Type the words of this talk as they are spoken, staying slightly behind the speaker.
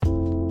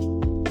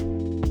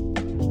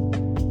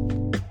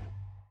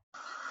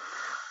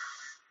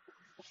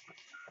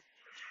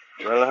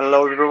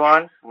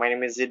everyone, my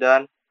name is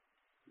Zidan,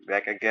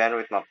 back again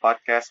with my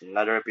podcast,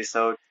 another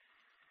episode.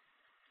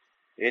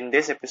 In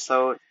this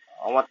episode,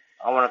 I want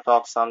to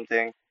talk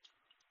something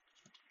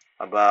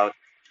about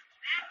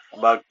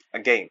a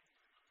game,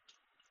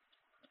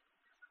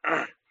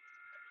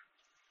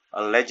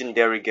 a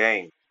legendary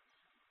game,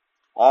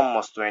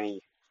 almost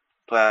 20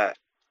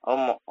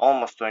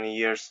 almost 20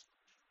 years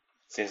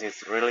since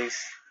its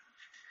release.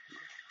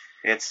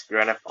 It's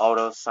Grand Theft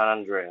Auto San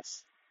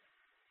Andreas.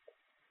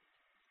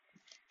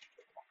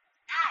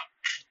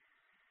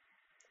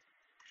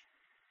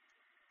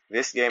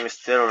 This game is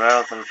still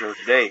relevant till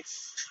today.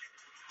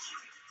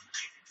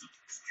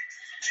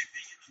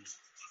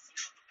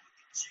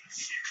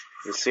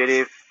 The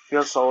city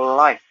feels so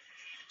alive,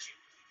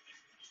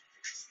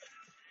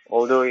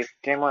 although it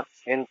came out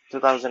in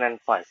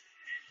 2005.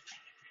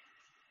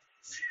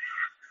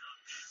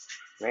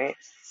 May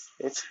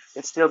it's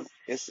still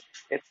it's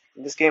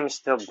this game is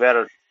still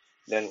better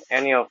than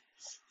any of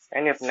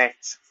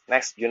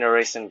next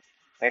generation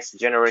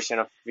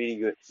of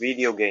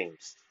video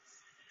games.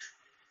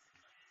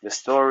 The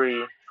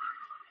story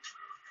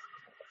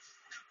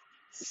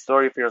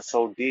feels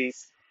so deep.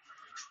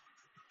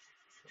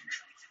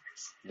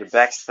 The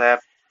backstab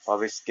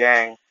of his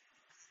gang,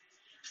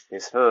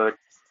 his hood,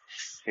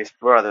 his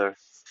brother,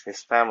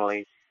 his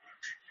family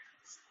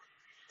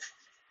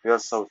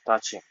feels so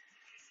touching.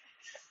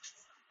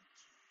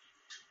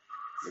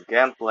 The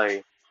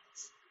gameplay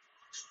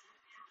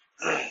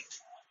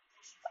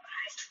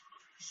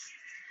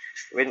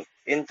when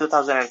in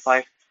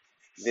 2005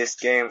 this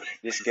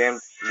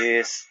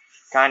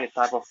kind of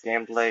type of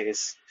gameplay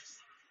is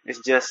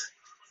just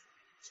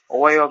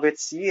away of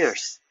its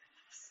years.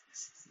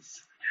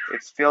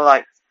 It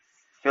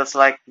feels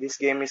like this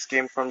game is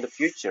came from the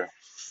future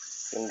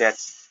in that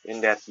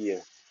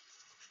year.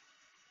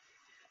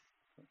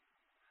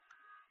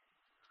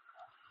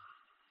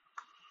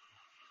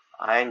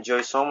 I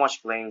enjoy so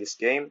much playing this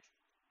game.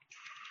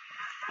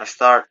 I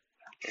start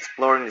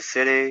exploring the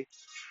city,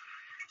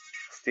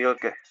 still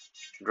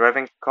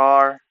driving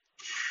car,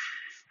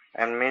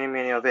 and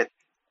many of it.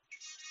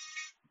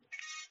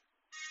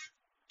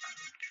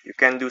 You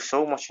can do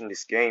so much in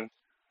this game.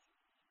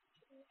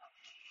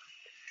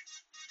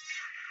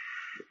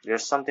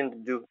 There's something to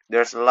do.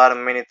 There's a lot of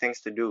many things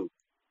to do.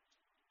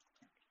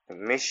 The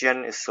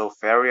mission is so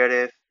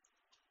varied.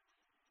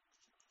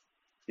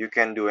 You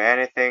can do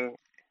anything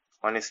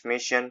on this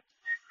mission.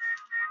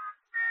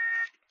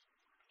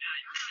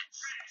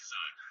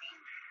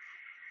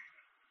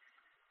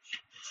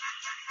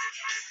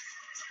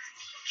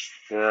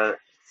 The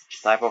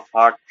type of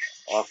part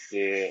of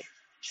the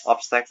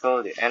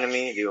obstacle, the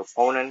enemy, the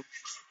opponent.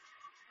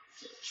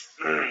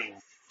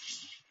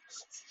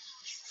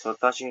 So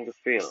touching to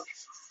feel.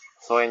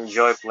 So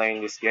enjoy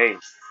playing this game.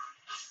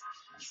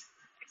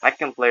 I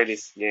can play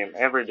this game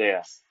every day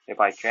if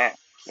I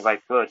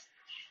could.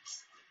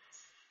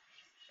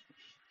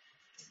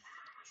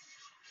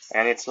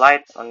 And it's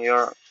light on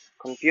your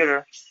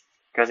computer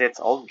because it's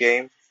old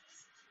game,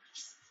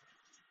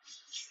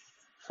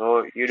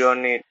 so you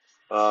don't need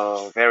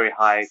a very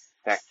high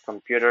tech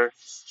computer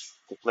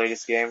to play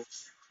this game.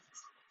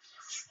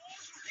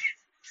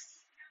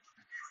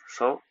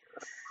 So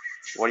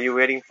what are you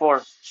waiting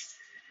for?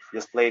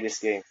 Just play this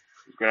game,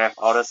 Grand Theft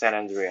Auto San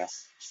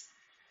Andreas.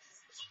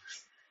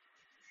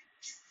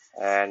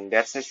 And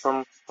that's it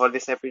from for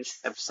this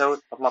episode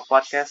of my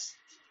podcast.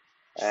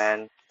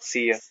 And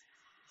see ya.